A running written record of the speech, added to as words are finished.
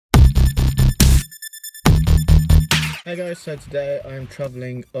Hey guys, so today I'm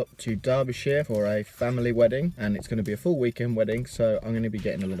travelling up to Derbyshire for a family wedding, and it's going to be a full weekend wedding, so I'm going to be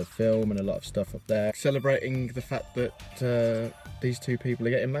getting a lot of film and a lot of stuff up there celebrating the fact that these two people are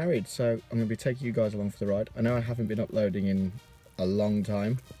getting married. So I'm going to be taking you guys along for the ride. I know I haven't been uploading in a long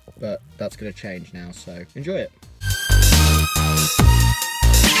time, but that's going to change now, so enjoy it.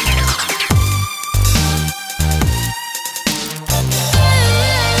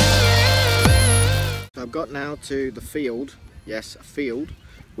 So I've got now to the field, yes, a field,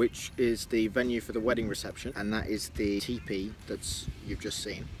 which is the venue for the wedding reception, and that is the teepee that's you've just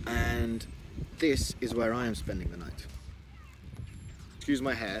seen. And this is where I am spending the night. Excuse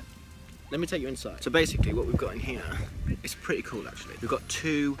my hair. Let me take you inside. So basically what we've got in here is pretty cool actually. We've got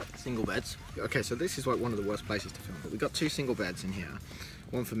two single beds. Okay, so this is like one of the worst places to film, but we've got two single beds in here.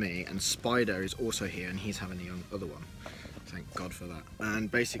 One for me, and Spyda is also here, and he's having the other one. Thank God for that.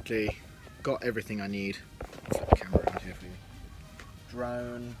 And basically, got everything I need. Flip the camera around here for you.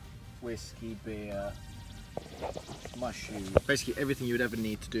 Drone, whiskey, beer, my shoes. Basically everything you would ever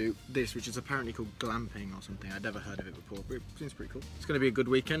need to do this, which is apparently called glamping or something. I'd never heard of it before, but it seems pretty cool. It's going to be a good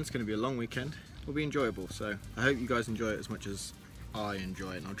weekend. It's going to be a long weekend. It'll be enjoyable, so I hope you guys enjoy it as much as I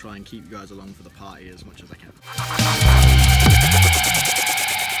enjoy it, and I'll try and keep you guys along for the party as much as I can.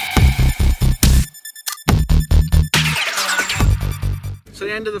 So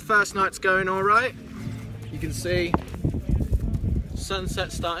the end of the first night's going all right. You can see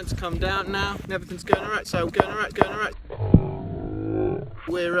sunset's starting to come down now, and everything's going all right. So we're going all right, going all right.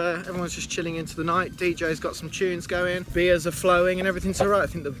 We're everyone's just chilling into the night. DJ's got some tunes going, beers are flowing, and everything's all right. I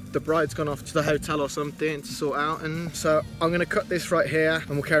think the bride's gone off to the hotel or something to sort out, and so I'm going to cut this right here, and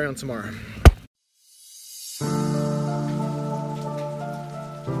we'll carry on tomorrow.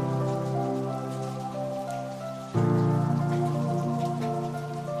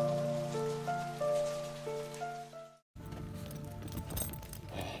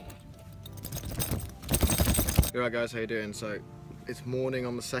 Alright guys, how you doing? So it's morning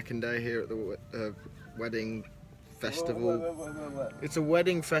on the second day here at the wedding festival. Whoa. It's a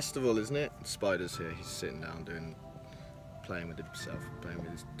wedding festival, isn't it? Spyda's here. He's sitting down playing with himself, playing with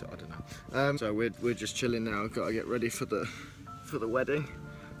his, I don't know. So we're just chilling now. Got to get ready for the wedding.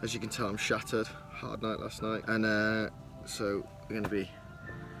 As you can tell, I'm shattered. Hard night last night, and so we're going to be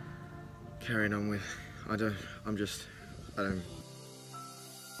carrying on with. I don't.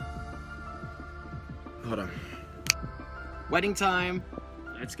 Hold on. Wedding time!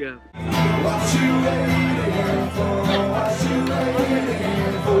 Let's go. What you waiting for? What you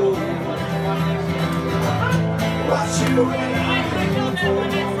waiting for? What you waiting for?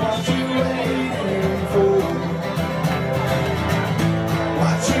 What you waiting for?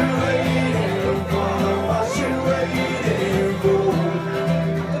 What you waiting for? What you waiting for?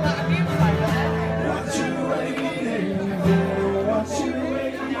 What you waiting for? What you waiting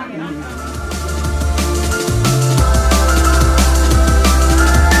for?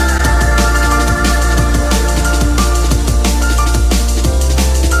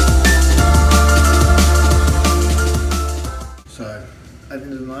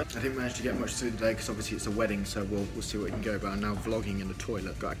 I didn't manage to get much through today because obviously it's a wedding, so we'll see what we can go about. I'm now vlogging in the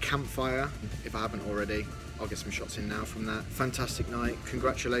toilet. Got a campfire. If I haven't already, I'll get some shots in now from that. Fantastic night.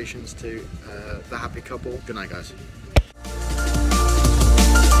 Congratulations to the happy couple. Good night, guys.